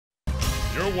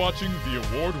You're watching the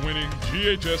award-winning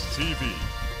GHS-TV,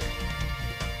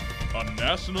 a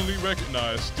nationally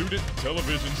recognized student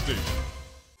television station.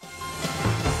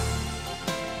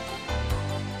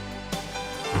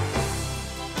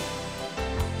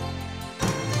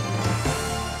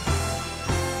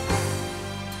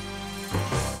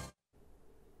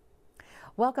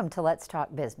 Welcome to Let's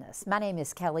Talk Business. My name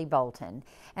is Kelly Bolton,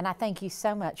 and I thank you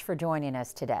so much for joining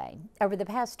us today. Over the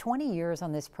past 20 years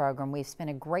on this program, we've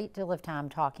spent a great deal of time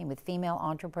talking with female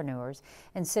entrepreneurs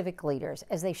and civic leaders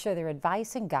as they share their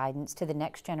advice and guidance to the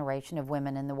next generation of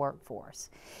women in the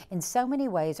workforce. In so many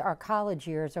ways, our college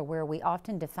years are where we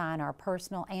often define our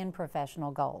personal and professional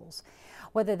goals.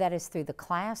 Whether that is through the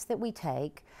class that we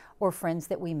take or friends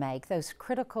that we make, those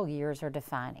critical years are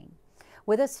defining.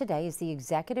 With us today is the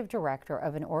executive director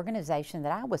of an organization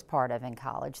that I was part of in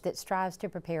college that strives to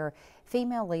prepare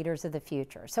female leaders of the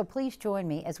future. So please join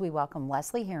me as we welcome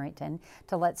Leslie Harrington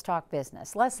to Let's Talk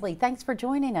Business. Leslie, thanks for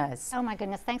joining us. Oh my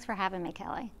goodness, thanks for having me,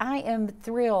 Kelly. I am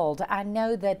thrilled. I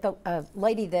know that the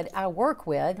lady that I work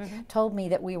with told me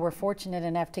that we were fortunate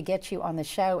enough to get you on the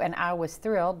show, and I was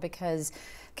thrilled because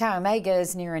Chi Omega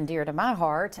is near and dear to my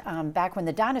heart. Back when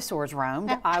the dinosaurs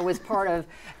roamed, I was part of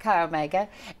Chi Omega,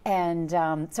 and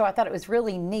so I thought it was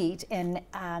really neat. And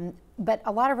but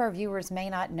a lot of our viewers may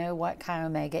not know what Chi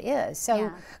Omega is.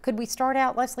 So could we start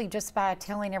out, Leslie, just by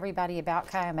telling everybody about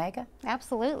Chi Omega?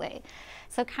 Absolutely.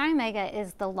 So Chi Omega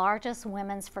is the largest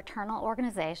women's fraternal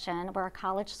organization. We're a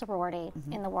college sorority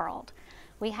in the world.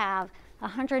 We have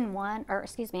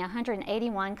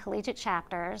 181 collegiate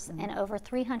chapters and over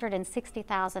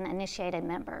 360,000 initiated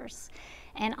members.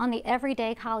 And on the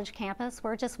everyday college campus,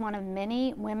 we're just one of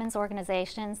many women's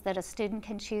organizations that a student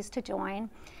can choose to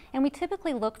join. And we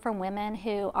typically look for women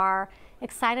who are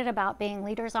excited about being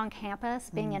leaders on campus,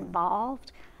 being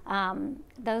involved,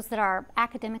 those that are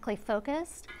academically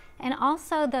focused, and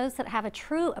also those that have a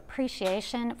true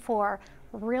appreciation for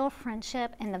real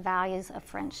friendship and the values of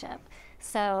friendship.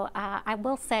 So I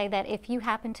will say that if you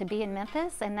happen to be in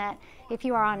Memphis and that if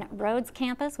you are on Rhodes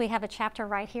campus, we have a chapter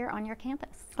right here on your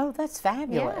campus. Oh, that's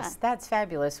fabulous. Yeah. That's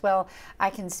fabulous. Well, I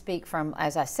can speak from,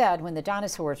 as I said, when the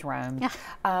dinosaurs roamed.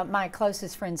 My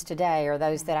closest friends today are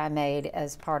those that I made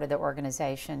as part of the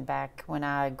organization back when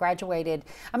I graduated.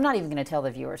 I'm not even going to tell the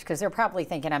viewers because they're probably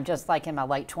thinking I'm just like in my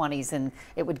late 20s and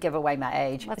it would give away my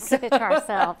age. Let's keep it to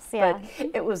ourselves. Yeah. But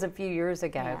it was a few years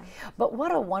ago. Yeah. But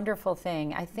what a wonderful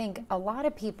thing. I think a lot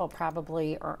of people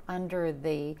probably are under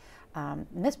the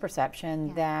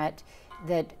misperception that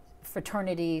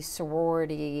fraternity,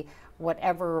 sorority,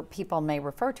 whatever people may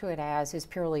refer to it as, is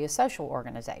purely a social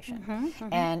organization.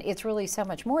 And it's really so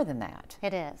much more than that.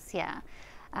 It is, yeah.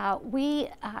 We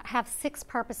have 6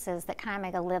 purposes that Chi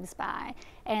Omega lives by,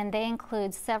 and they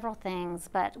include several things,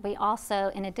 but we also,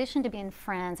 in addition to being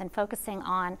friends and focusing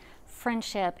on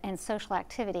friendship and social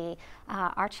activity,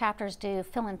 our chapters do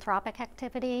philanthropic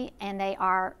activity, and they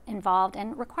are involved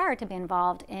and required to be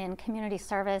involved in community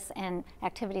service and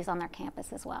activities on their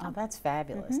campus as well. Oh, that's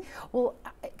fabulous. Well,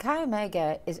 Chi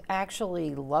Omega is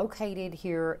actually located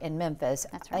here in Memphis.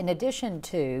 That's right. In addition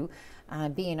to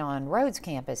being on Rhodes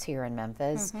campus here in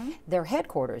Memphis, their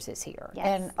headquarters is here. Yes.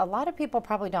 And a lot of people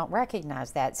probably don't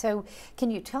recognize that. So can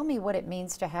you tell me what it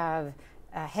means to have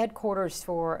headquarters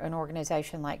for an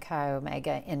organization like Chi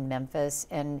Omega in Memphis,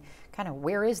 and kind of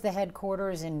where is the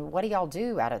headquarters and what do y'all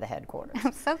do out of the headquarters?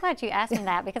 I'm so glad you asked me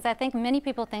that because I think many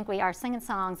people think we are singing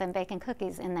songs and baking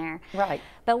cookies in there. Right.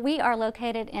 But we are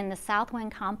located in the South Wing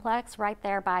complex right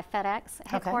there by FedEx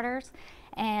headquarters.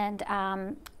 And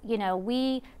you know,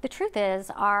 the truth is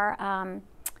our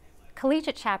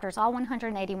collegiate chapters, all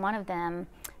 181 of them,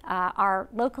 are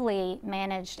locally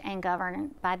managed and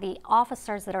governed by the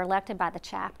officers that are elected by the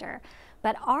chapter.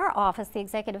 But our office, the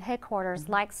executive headquarters,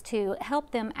 likes to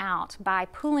help them out by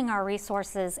pooling our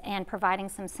resources and providing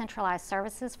some centralized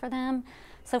services for them.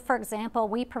 So for example,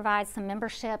 we provide some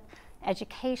membership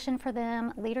education for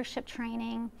them, leadership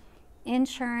training,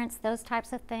 insurance, those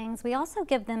types of things. We also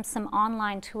give them some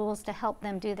online tools to help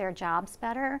them do their jobs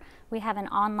better. We have an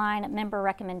online member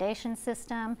recommendation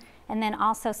system, and then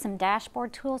also some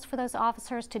dashboard tools for those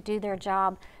officers to do their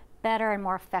job better and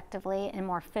more effectively and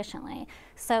more efficiently.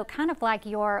 So kind of like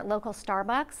your local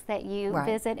Starbucks that you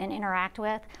visit and interact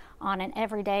with on an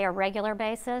everyday or regular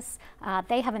basis,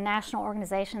 they have a national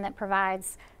organization that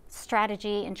provides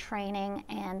strategy and training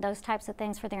and those types of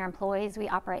things for their employees. We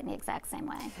operate in the exact same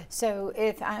way. So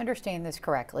if I understand this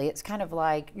correctly, it's kind of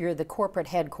like you're the corporate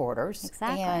headquarters.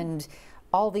 Exactly. And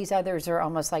all these others are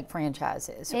almost like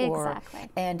franchises. Exactly.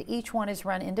 And each one is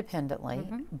run independently,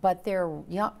 but they're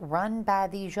run by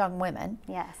these young women.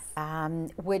 Yes.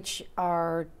 Which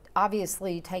are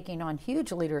obviously taking on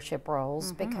huge leadership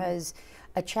roles because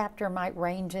a chapter might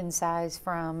range in size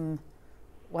from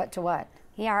what to what?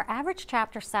 Yeah, our average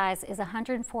chapter size is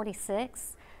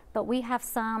 146, but we have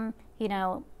some, you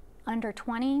know, under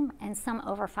 20 and some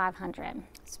over 500.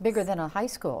 It's bigger than a high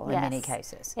school in Yes. many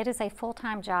cases. It is a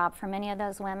full-time job for many of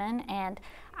those women, and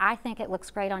I think it looks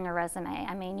great on your resume.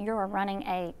 I mean, you're running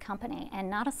a company and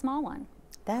not a small one.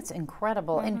 That's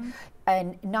incredible.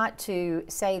 And not to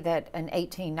say that an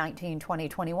 18, 19, 20,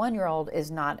 21-year-old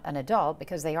is not an adult,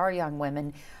 because they are young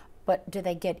women, but do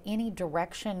they get any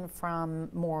direction from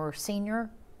more senior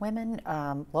women,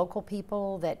 local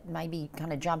people that maybe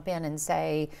kind of jump in and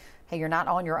say, hey, you're not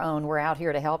on your own, we're out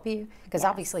here to help you? Because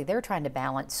obviously they're trying to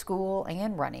balance school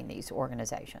and running these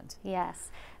organizations.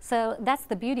 Yes. So that's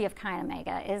the beauty of Chi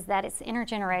Omega, is that it's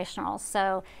intergenerational.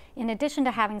 So in addition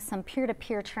to having some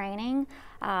peer-to-peer training,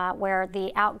 where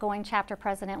the outgoing chapter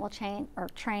president will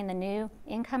train the new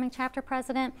incoming chapter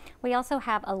president, we also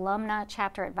have alumna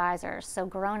chapter advisors, so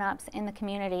grown-ups in the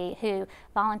community who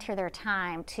volunteer their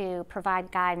time to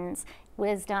provide guidance,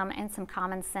 wisdom, and some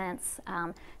common sense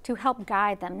to help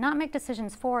guide them, not make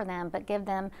decisions for them, but give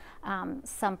them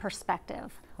some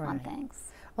perspective on things.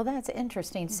 Well, that's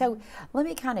interesting. So let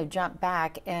me kind of jump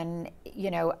back, and you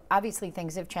know, obviously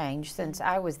things have changed since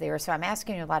I was there, so I'm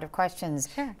asking you a lot of questions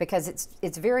because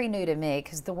it's very new to me,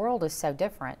 because the world is so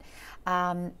different.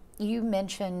 You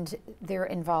mentioned they're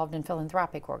involved in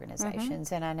philanthropic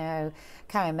organizations, and I know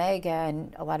Chi Omega,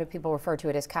 and a lot of people refer to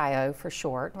it as Chi-O for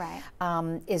short,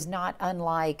 is not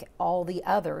unlike all the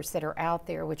others that are out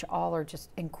there, which all are just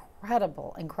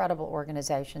incredible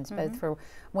organizations, both for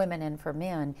women and for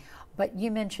men. But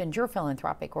you mentioned your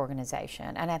philanthropic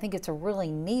organization, and I think it's a really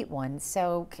neat one.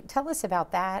 So tell us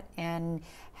about that, and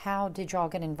how did y'all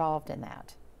get involved in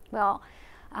that? Well,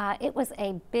 it was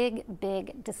a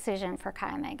big decision for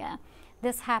Chi Omega.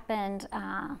 This happened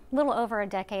a little over a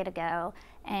decade ago,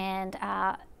 and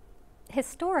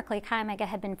historically Chi Omega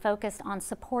had been focused on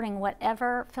supporting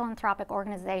whatever philanthropic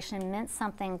organization meant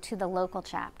something to the local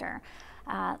chapter.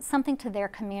 Something to their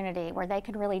community where they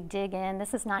could really dig in.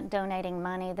 This is not donating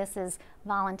money, this is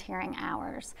volunteering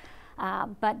hours.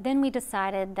 But then we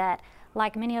decided that,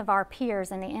 like many of our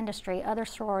peers in the industry, other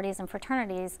sororities and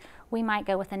fraternities, we might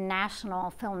go with a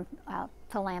national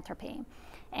philanthropy.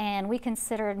 And we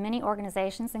considered many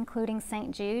organizations, including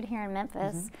St. Jude here in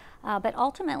Memphis, but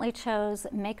ultimately chose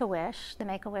Make-A-Wish, the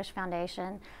Make-A-Wish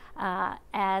Foundation,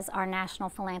 as our national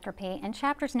philanthropy. And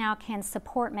chapters now can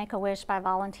support Make-A-Wish by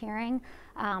volunteering,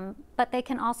 but they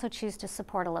can also choose to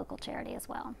support a local charity as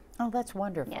well. Oh, that's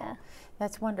wonderful. Yeah.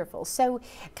 That's wonderful. So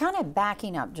kind of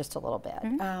backing up just a little bit,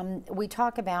 we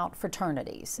talk about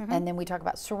fraternities, and then we talk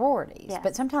about sororities,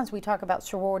 but sometimes we talk about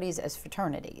sororities as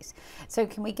fraternities. So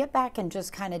can we get back and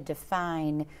just kind of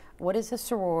define what is a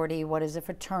sorority, what is a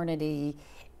fraternity,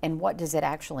 and what does it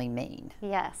actually mean?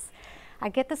 Yes. I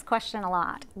get this question a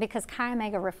lot because Chi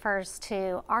Omega refers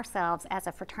to ourselves as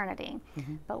a fraternity,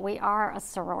 but we are a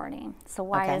sorority. So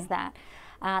why is that?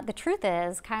 The truth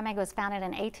is, Chi Omega was founded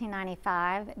in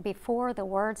 1895 before the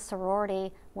word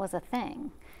sorority was a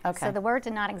thing. So the word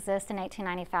did not exist in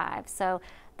 1895. So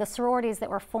the sororities that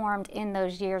were formed in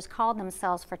those years called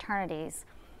themselves fraternities.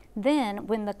 Then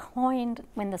when the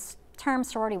term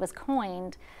sorority was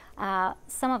coined,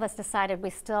 some of us decided we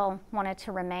still wanted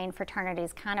to remain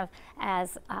fraternities, kind of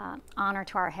as honor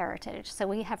to our heritage. So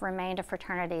we have remained a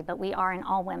fraternity, but we are an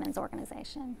all-women's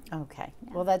organization. Okay,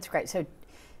 well that's great. So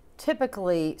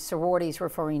typically sorority is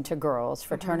referring to girls,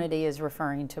 fraternity is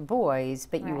referring to boys,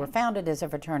 but you were founded as a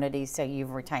fraternity, so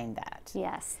you've retained that.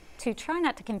 Yes. To try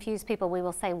not to confuse people, we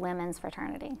will say women's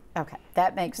fraternity. Okay,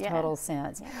 that makes total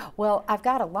sense. Well, I've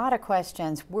got a lot of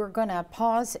questions. We're going to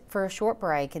pause for a short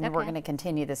break, and then we're going to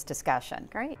continue this discussion.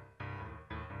 Great.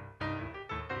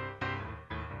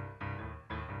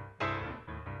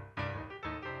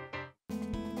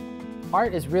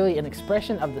 Art is really an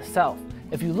expression of the self.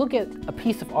 If you look at a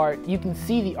piece of art, you can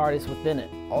see the artist within it.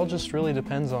 All just really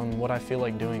depends on what I feel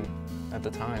like doing at the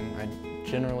time. I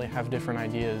generally have different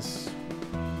ideas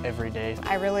every day.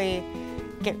 I really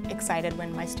get excited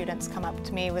when my students come up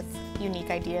to me with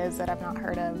unique ideas that I've not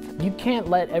heard of. You can't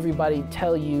let everybody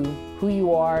tell you who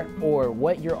you are or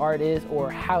what your art is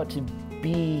or how to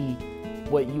be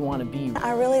what you want to be.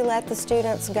 I really let the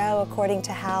students go according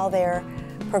to how they're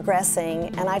progressing,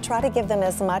 and I try to give them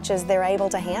as much as they're able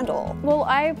to handle. Well,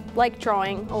 I like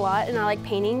drawing a lot, and I like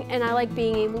painting, and I like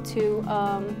being able to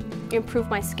improve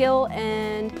my skill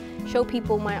and show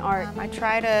people my art. I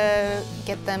try to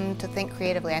get them to think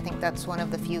creatively. I think that's one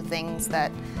of the few things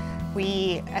that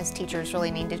we as teachers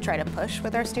really need to try to push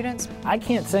with our students. I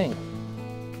can't sing.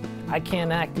 I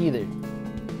can't act either.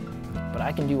 but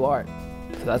I can do art.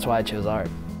 So that's why I chose art.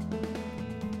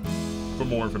 For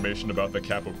more information about the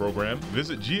Kappa program,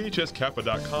 visit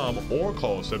ghskappa.com or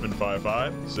call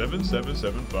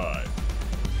 755-7775.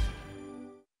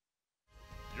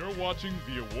 You're watching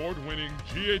the award-winning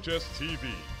GHS-TV,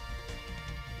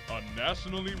 a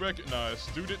nationally recognized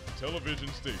student television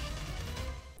station.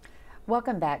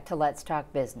 Welcome back to Let's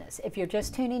Talk Business. If you're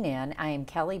just tuning in, I am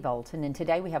Kelly Bolton, and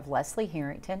today we have Leslie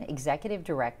Harrington, Executive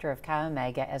Director of Chi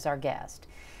Omega, as our guest.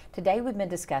 Today we've been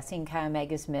discussing Chi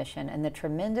Omega's mission and the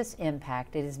tremendous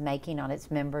impact it is making on its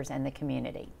members and the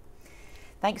community.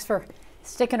 Thanks for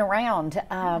sticking around.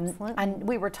 And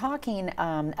we were talking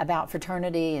about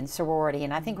fraternity and sorority,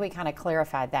 and I think we kind of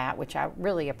clarified that, which I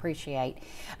really appreciate.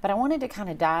 But I wanted to kind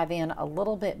of dive in a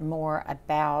little bit more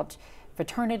about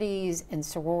fraternities and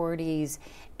sororities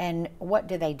and what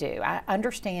do they do. I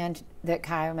understand that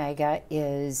Chi Omega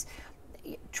is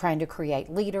trying to create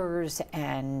leaders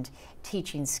and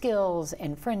teaching skills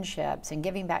and friendships and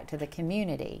giving back to the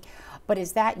community. But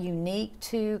is that unique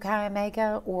to Chi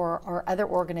Omega, or are other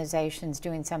organizations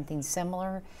doing something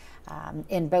similar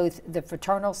in both the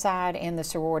fraternal side and the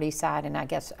sorority side? And I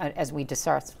guess as we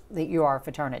discussed, that you are a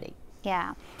fraternity.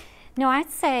 Yeah. No, I'd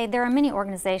say there are many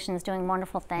organizations doing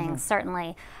wonderful things,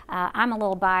 certainly. I'm a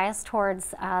little biased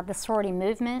towards the sorority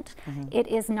movement. It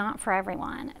is not for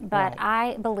everyone, but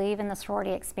I believe in the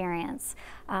sorority experience.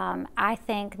 I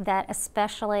think that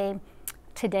especially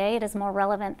today it is more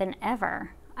relevant than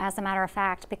ever, as a matter of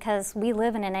fact, because we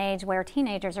live in an age where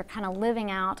teenagers are kind of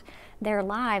living out their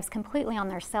lives completely on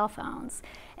their cell phones.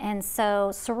 And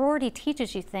so sorority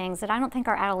teaches you things that I don't think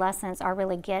our adolescents are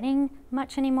really getting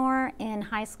much anymore in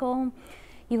high school.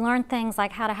 You learn things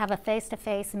like how to have a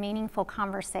face-to-face meaningful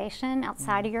conversation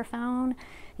outside of your phone.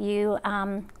 You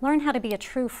learn how to be a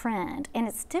true friend, and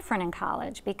it's different in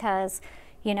college because,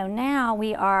 you know, now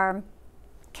we are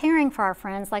caring for our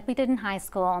friends like we did in high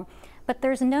school, but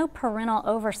there's no parental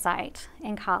oversight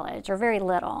in college, or very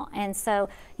little. And so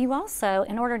you also,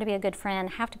 in order to be a good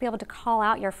friend, have to be able to call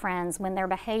out your friends when their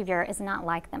behavior is not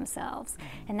like themselves.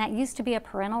 And that used to be a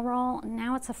parental role,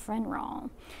 now it's a friend role.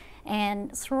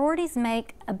 And sororities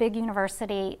make a big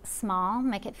university small,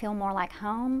 make it feel more like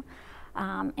home,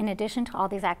 in addition to all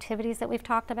these activities that we've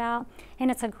talked about.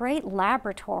 And it's a great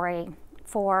laboratory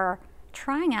for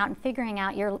trying out and figuring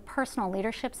out your personal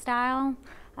leadership style.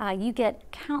 You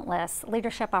get countless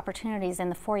leadership opportunities in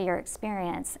the 4-year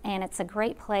experience, and it's a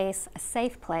great place, a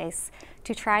safe place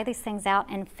to try these things out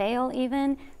and fail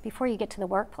even before you get to the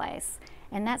workplace.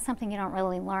 And that's something you don't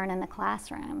really learn in the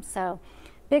classroom. So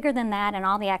bigger than that and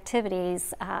all the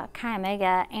activities, Chi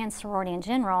Omega and sorority in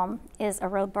general is a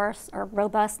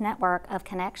robust network of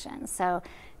connections. So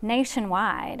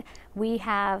nationwide, we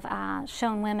have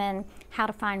shown women how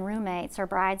to find roommates or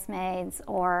bridesmaids,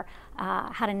 or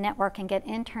how to network and get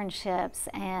internships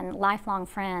and lifelong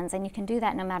friends, and you can do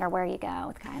that no matter where you go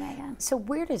with Chi Omega. So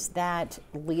where does that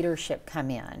leadership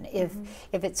come in? If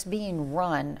it's being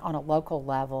run on a local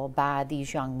level by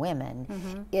these young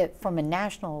women, from a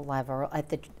national level at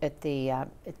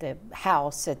the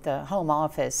house, at the home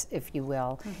office, if you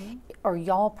will, are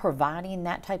y'all providing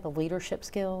that type of leadership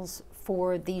skills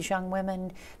for these young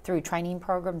women through training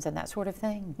programs and that sort of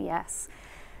thing? Yes.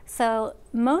 So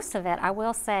most of it, I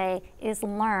will say, is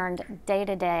learned day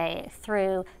to day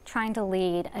through trying to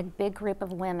lead a big group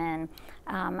of women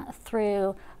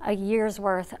through a year's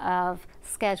worth of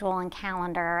schedule and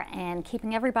calendar, and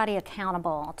keeping everybody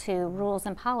accountable to rules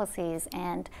and policies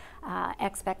and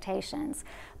expectations.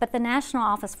 But the National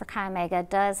Office for Chi Omega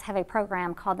does have a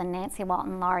program called the Nancy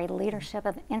Walton Laurie Leadership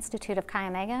Institute of Chi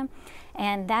Omega,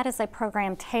 and that is a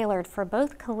program tailored for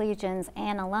both collegians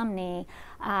and alumni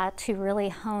to really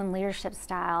hone leadership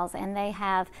styles. And they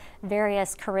have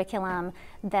various curriculum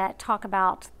that talk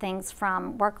about things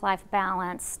from work-life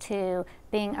balance to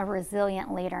being a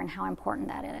resilient leader and how important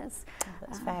that is. Oh,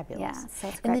 that's fabulous. Yeah, so it's a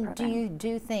and great then program. do you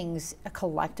do things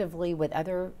collectively with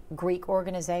other Greek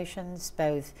organizations,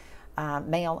 both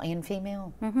male and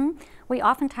female? We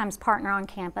oftentimes partner on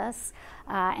campus,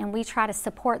 and we try to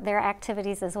support their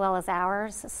activities as well as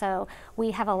ours. So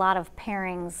we have a lot of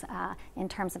pairings in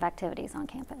terms of activities on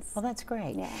campus. Well, that's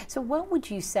great. Yeah. So what would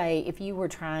you say if you were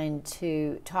trying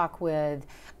to talk with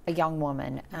a young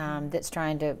woman that's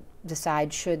trying to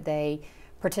decide should they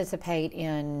participate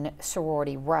in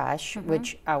Sorority Rush,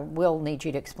 which I will need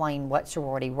you to explain what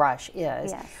Sorority Rush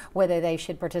is, Yes. whether they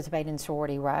should participate in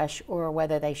Sorority Rush or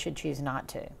whether they should choose not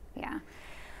to? Yeah.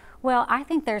 Well, I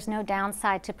think there's no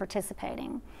downside to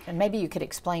participating. And maybe you could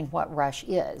explain what Rush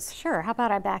is. Sure, how about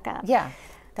I back up? Yeah.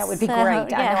 That would be great.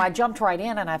 I know I jumped right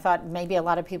in and I thought maybe a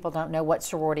lot of people don't know what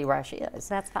sorority rush is.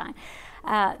 That's fine.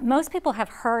 Most people have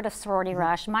heard of sorority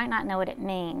rush, might not know what it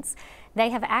means. They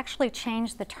have actually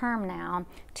changed the term now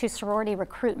to sorority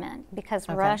recruitment because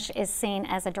rush is seen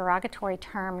as a derogatory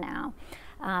term now.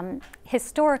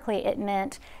 Historically, it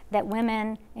meant that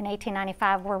women in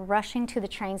 1895 were rushing to the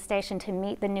train station to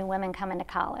meet the new women coming to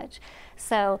college.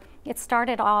 So it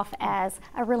started off as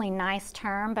a really nice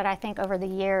term, but I think over the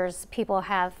years people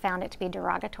have found it to be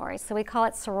derogatory. So we call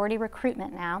it sorority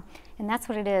recruitment now, and that's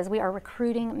what it is. We are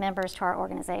recruiting members to our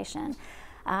organization.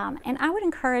 And I would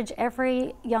encourage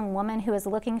every young woman who is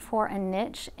looking for a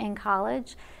niche in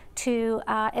college to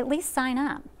at least sign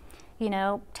up. You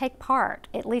know, take part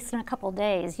at least in a couple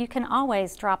days. You can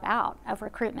always drop out of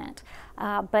recruitment,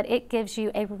 but it gives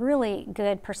you a really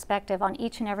good perspective on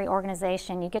each and every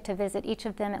organization. You get to visit each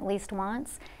of them at least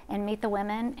once and meet the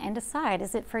women and decide,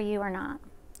 is it for you or not?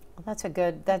 Well,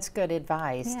 that's good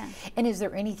advice. Yeah. And is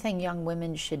there anything young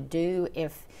women should do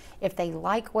if they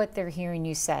like what they're hearing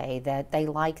you say, that they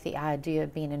like the idea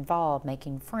of being involved,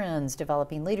 making friends,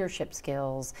 developing leadership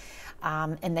skills,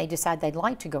 and they decide they'd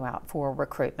like to go out for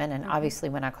recruitment? And obviously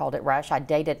when I called it rush, I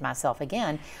dated myself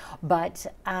again. But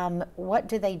what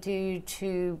do they do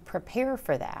to prepare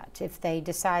for that if they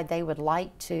decide they would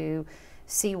like to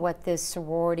see what this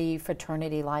sorority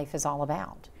fraternity life is all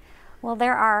about? Well,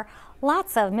 there are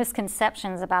lots of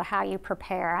misconceptions about how you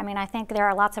prepare. I mean, I think there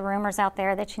are lots of rumors out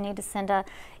there that you need to send a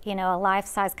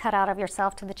life-size cutout of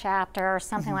yourself to the chapter or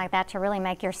something like that to really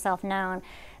make yourself known.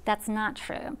 That's not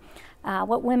true.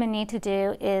 What women need to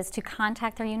do is to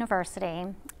contact their university,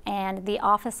 and the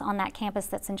office on that campus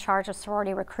that's in charge of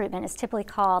sorority recruitment is typically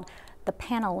called the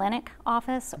Panhellenic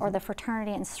office or the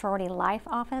Fraternity and Sorority Life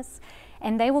office,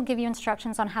 and they will give you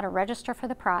instructions on how to register for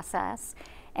the process.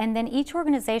 And then each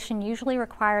organization usually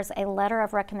requires a letter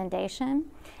of recommendation.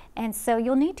 And so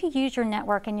you'll need to use your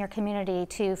network in your community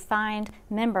to find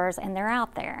members, and they're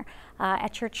out there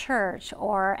at your church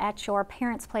or at your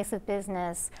parents' place of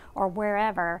business or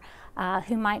wherever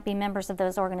who might be members of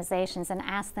those organizations, and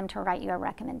ask them to write you a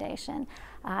recommendation.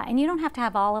 And you don't have to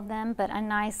have all of them, but a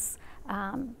nice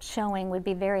showing would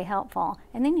be very helpful.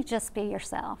 And then you just be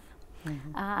yourself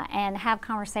and have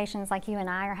conversations like you and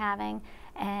I are having,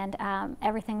 and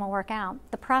everything will work out.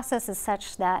 The process is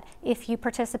such that if you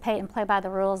participate and play by the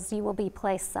rules, you will be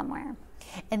placed somewhere.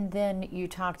 And then you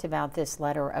talked about this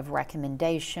letter of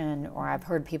recommendation, or I've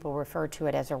heard people refer to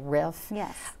it as a RIF.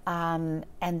 Yes. And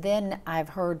then I've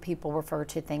heard people refer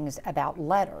to things about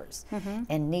letters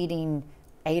and needing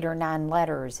 8 or 9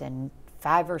 letters and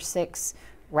 5 or 6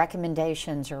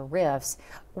 recommendations or RIFs.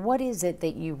 What is it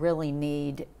that you really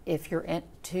need if you're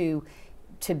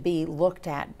to be looked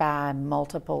at by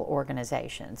multiple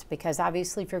organizations? Because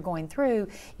obviously if you're going through,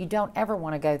 you don't ever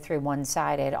want to go through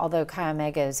one-sided. Although Chi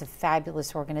Omega is a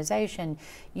fabulous organization,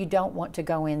 you don't want to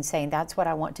go in saying that's what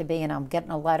I want to be and I'm getting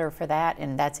a letter for that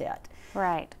and that's it.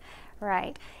 Right.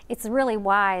 Right. It's really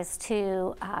wise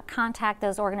to contact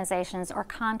those organizations or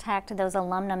contact those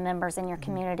alumni members in your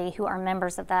community who are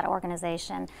members of that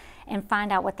organization and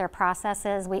find out what their process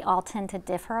is. We all tend to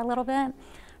differ a little bit.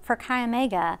 For Chi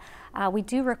Omega, we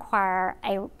do require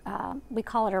we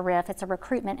call it a RIF, it's a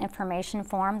recruitment information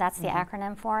form, that's the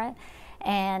acronym for it.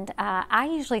 And I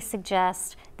usually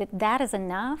suggest that that is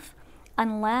enough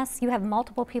unless you have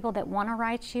multiple people that want to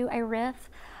write you a RIF.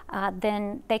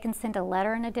 Then they can send a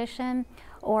letter in addition.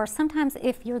 Or sometimes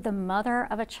if you're the mother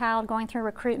of a child going through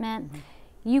recruitment,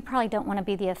 you probably don't want to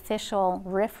be the official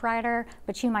RIF writer,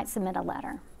 but you might submit a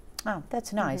letter. Oh,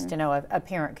 that's nice to know a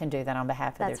parent can do that on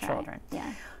behalf of their children.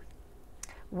 Yeah.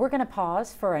 We're going to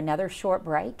pause for another short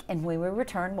break, and when we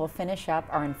return, we'll finish up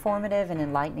our informative and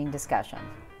enlightening discussion.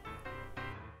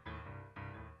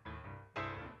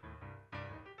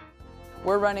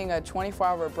 We're running a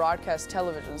 24-hour broadcast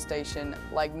television station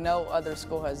like no other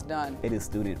school has done. It is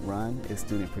student run, it's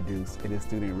student produced, it is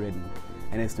student written,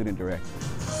 and it's student directed.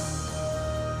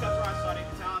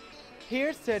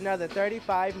 Here's to another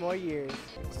 35 more years.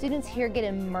 Students here get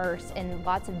immersed in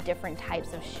lots of different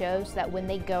types of shows so that when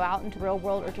they go out into the real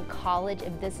world or to college,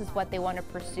 if this is what they want to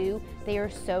pursue, they are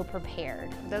so prepared.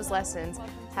 Those lessons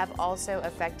have also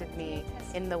affected me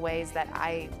in the ways that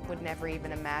I would never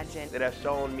even imagine. It has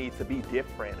shown me to be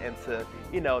different and to,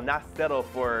 not settle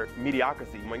for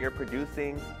mediocrity. When you're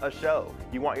producing a show,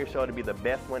 you want your show to be the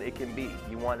best one it can be.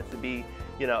 You want it to be,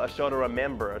 a show to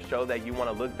remember, a show that you want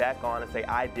to look back on and say,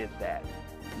 I did that.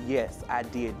 Yes, I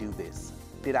did do this.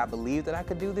 Did I believe that I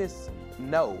could do this?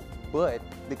 No, but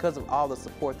because of all the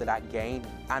support that I gained,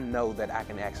 I know that I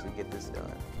can actually get this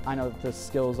done. I know that the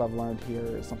skills I've learned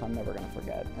here is something I'm never going to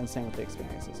forget, and same with the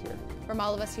experiences here. From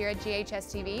all of us here at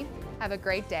GHS-TV, have a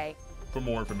great day. For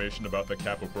more information about the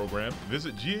CAPA program,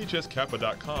 visit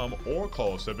GHSKappa.com or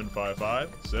call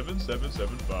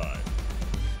 755-7775.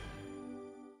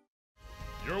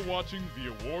 You're watching the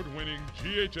award-winning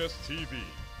GHS-TV,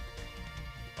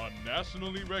 a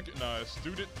nationally recognized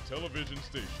student television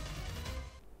station.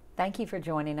 Thank you for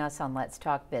joining us on Let's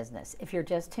Talk Business. If you're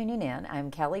just tuning in,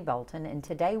 I'm Kelly Bolton, and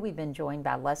today we've been joined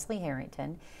by Leslie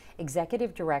Harrington,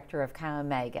 Executive Director of Chi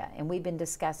Omega, and we've been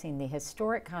discussing the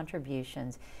historic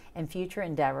contributions and future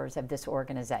endeavors of this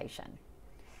organization.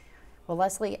 Well,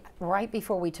 Leslie, right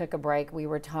before we took a break, we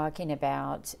were talking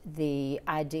about the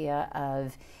idea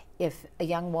of if a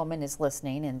young woman is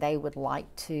listening and they would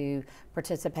like to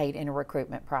participate in a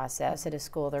recruitment process at a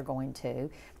school they're going to,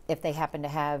 if they happen to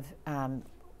have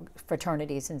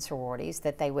fraternities and sororities,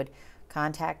 that they would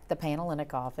contact the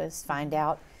Panhellenic office, find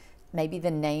out maybe the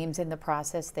names in the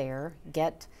process there,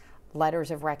 get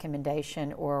letters of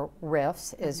recommendation or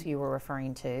RIFs, as you were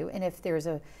referring to, and if there's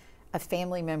a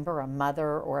family member, a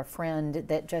mother, or a friend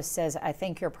that just says, I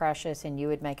think you're precious and you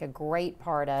would make a great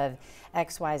part of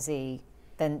XYZ,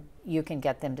 then you can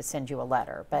get them to send you a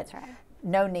letter. But that's right.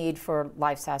 No need for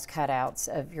life-size cutouts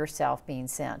of yourself being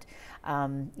sent.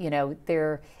 You know,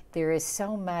 there is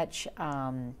so much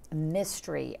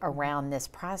mystery around this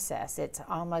process. It's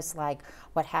almost like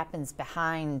what happens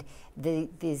behind the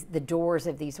doors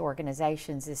of these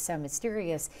organizations is so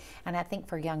mysterious. And I think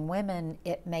for young women,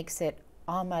 it makes it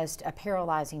almost a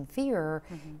paralyzing fear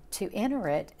to enter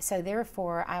it. So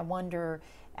therefore, I wonder,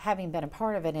 having been a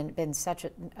part of it and been such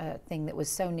a thing that was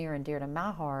so near and dear to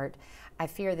my heart, I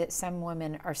fear that some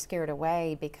women are scared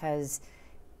away because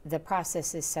the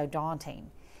process is so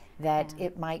daunting that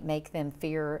it might make them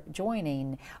fear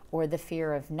joining, or the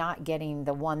fear of not getting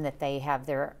the one that they have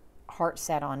their heart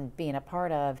set on being a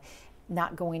part of,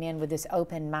 not going in with this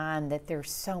open mind that there's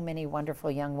so many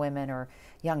wonderful young women or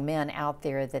young men out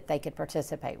there that they could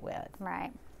participate with.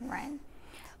 Right, right.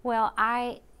 Well,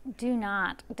 I do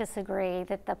not disagree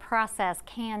that the process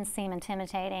can seem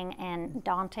intimidating and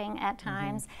daunting at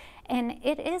times, and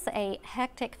it is a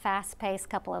hectic, fast-paced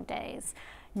couple of days,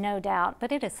 no doubt,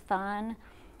 but it is fun.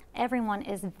 Everyone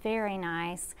is very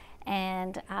nice,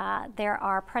 and there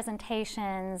are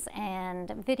presentations and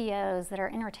videos that are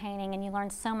entertaining, and you learn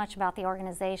so much about the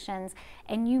organizations,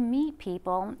 and you meet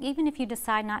people, even if you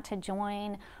decide not to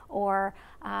join, or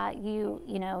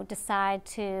you know, decide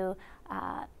to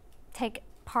take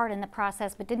part in the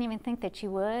process but didn't even think that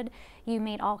you would. You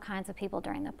meet all kinds of people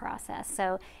during the process,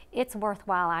 so it's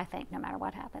worthwhile, I think, no matter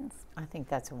what happens. I think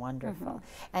that's wonderful.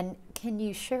 And can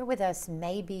you share with us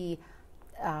maybe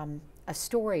a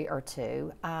story or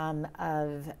two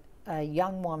of a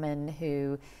young woman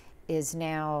who is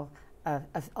now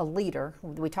a leader?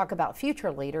 We talk about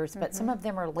future leaders, but some of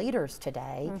them are leaders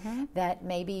today that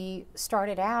maybe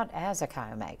started out as a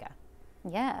Chi Omega.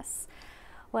 Yes.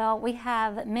 Well, we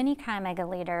have many Chi Omega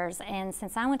leaders, and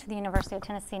since I went to the University of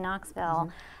Tennessee,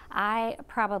 Knoxville, I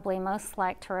probably most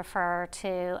like to refer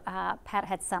to Pat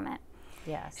Head Summit.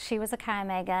 Yes. She was a Chi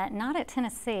Omega, not at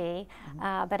Tennessee,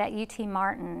 but at UT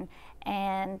Martin,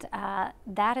 and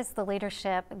that is the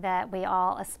leadership that we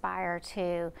all aspire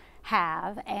to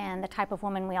have, and the type of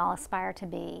woman we all aspire to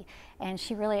be. And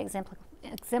she really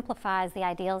exemplifies the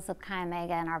ideals of Chi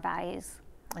Omega and our values.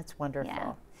 That's wonderful.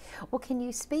 Yeah. Well, can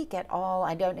you speak at all?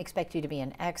 I don't expect you to be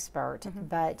an expert,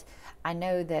 but I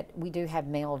know that we do have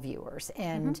male viewers,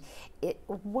 and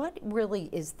what really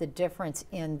is the difference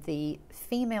in the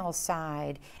female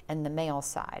side and the male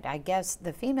side? I guess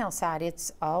the female side,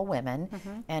 it's all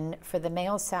women, and for the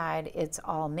male side, it's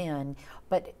all men,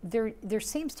 but there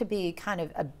seems to be kind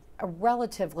of a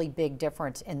relatively big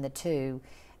difference in the two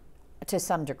to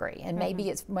some degree, and maybe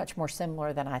it's much more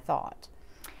similar than I thought.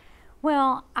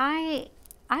 Well,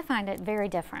 I find it very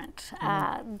different.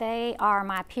 They are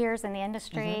my peers in the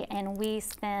industry, and we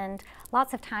spend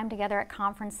lots of time together at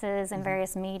conferences and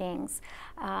various meetings,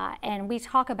 and we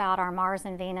talk about our Mars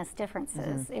and Venus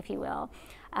differences, if you will.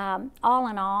 All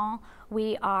in all,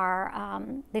 we are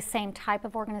the same type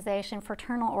of organization,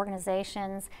 fraternal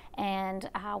organizations, and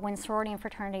when sorority and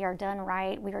fraternity are done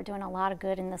right, we are doing a lot of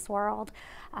good in this world.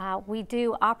 We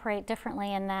do operate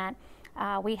differently in that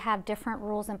we have different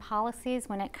rules and policies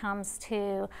when it comes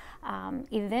to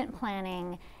event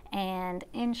planning and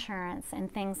insurance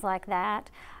and things like that,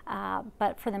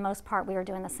 but for the most part we are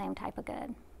doing the same type of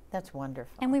good. That's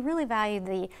wonderful. And we really value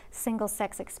the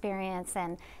single-sex experience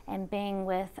and being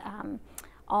with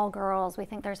all girls. We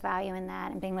think there's value in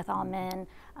that and being with all men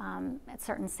at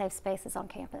certain safe spaces on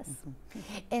campus.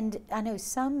 And I know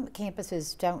some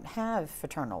campuses don't have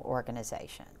fraternal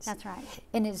organizations. That's right.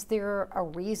 And is there a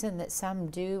reason that some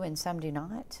do and some do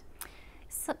not?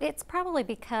 So it's probably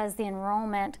because the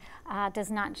enrollment does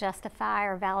not justify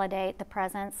or validate the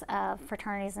presence of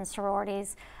fraternities and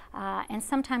sororities, and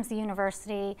sometimes the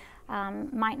university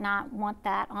might not want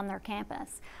that on their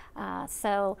campus.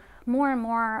 So more and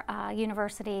more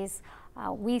universities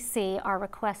we see are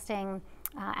requesting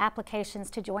applications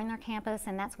to join their campus,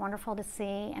 and that's wonderful to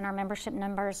see, and our membership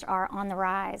numbers are on the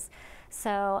rise.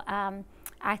 So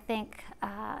I think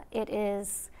it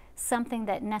is something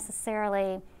that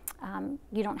necessarily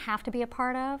you don't have to be a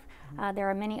part of. There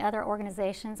are many other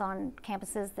organizations on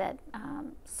campuses that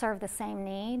serve the same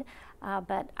need,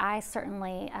 but I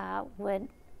certainly would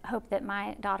hope that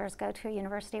my daughters go to a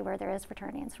university where there is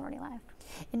fraternity and sorority life.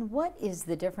 And what is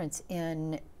the difference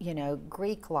in, you know,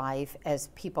 Greek life, as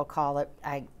people call it,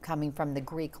 coming from the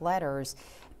Greek letters,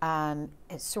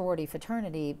 sorority,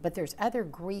 fraternity, but there's other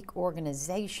Greek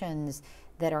organizations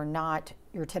that are not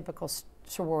your typical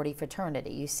sorority,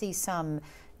 fraternity. You see some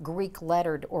Greek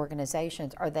lettered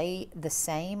organizations. Are they the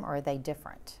same or are they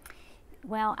different?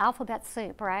 Well, alphabet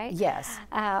soup, right? Yes.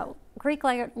 Greek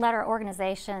letter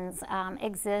organizations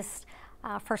exist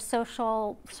for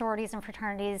social sororities and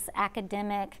fraternities,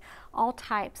 academic, all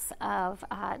types of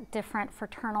different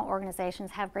fraternal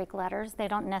organizations have Greek letters. They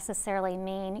don't necessarily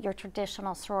mean your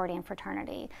traditional sorority and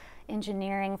fraternity.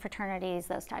 Engineering fraternities,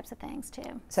 those types of things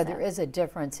too. So there is a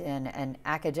difference in an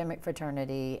academic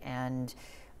fraternity, and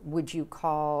would you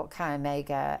call Chi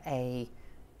Omega a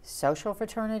social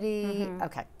fraternity?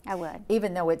 Okay. I would.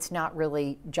 Even though it's not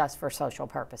really just for social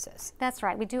purposes. That's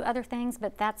right. We do other things,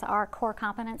 but that's our core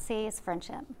competency is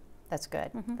friendship. That's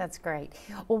good. That's great.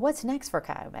 Well, what's next for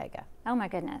Chi Omega? Oh my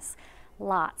goodness.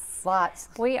 Lots. Lots.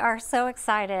 We are so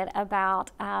excited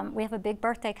about, we have a big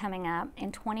birthday coming up.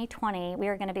 In 2020, we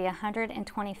are going to be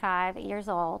 125 years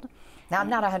old. Now, I'm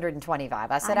not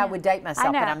 125. I said I would date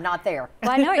myself, but I'm not there.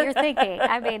 Well, I know what you're thinking.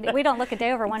 I mean, we don't look a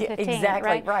day over 115,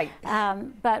 exactly, right?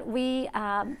 But we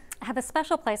have a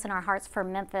special place in our hearts for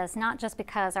Memphis, not just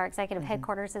because our executive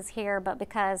headquarters is here, but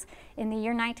because in the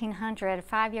year 1900,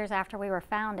 5 years after we were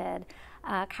founded,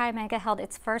 Chi Omega held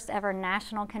its first ever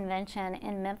national convention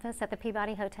in Memphis at the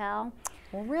Peabody Hotel.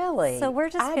 Really? So we're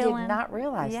just I feeling, did not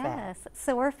realize that. Yes.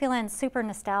 So we're feeling super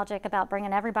nostalgic about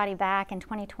bringing everybody back in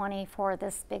 2020 for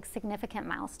this big significant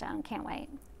milestone. Can't wait.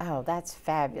 Oh, that's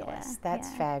fabulous. Yeah, that's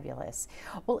fabulous.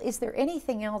 Well, is there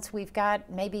anything else? We've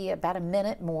got maybe about a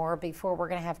minute more before we're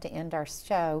going to have to end our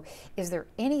show. Is there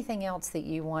anything else that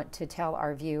you want to tell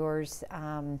our viewers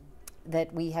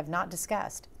that we have not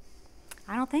discussed?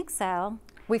 I don't think so.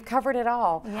 We've covered it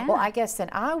all. Yeah. Well, I guess then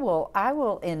I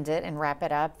will end it and wrap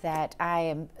it up that I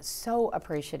am so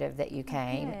appreciative that you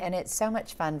came, and it's so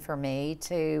much fun for me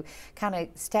to kind of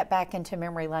step back into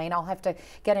memory lane. I'll have to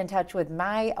get in touch with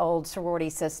my old sorority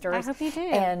sisters. I hope you do.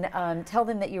 And tell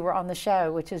them that you were on the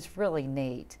show, which is really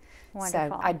neat.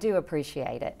 Wonderful. So I do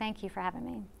appreciate it. Thank you for having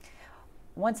me.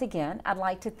 Once again, I'd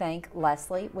like to thank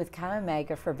Leslie with Chi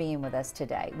Omega for being with us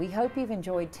today. We hope you've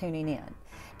enjoyed tuning in.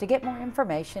 To get more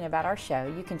information about our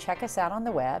show, you can check us out on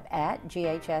the web at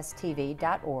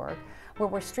GHS-TV.org, where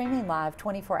we're streaming live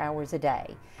 24 hours a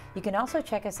day. You can also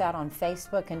check us out on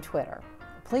Facebook and Twitter.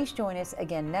 Please join us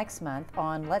again next month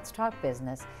on Let's Talk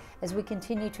Business as we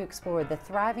continue to explore the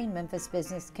thriving Memphis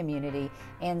business community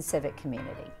and civic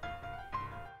community.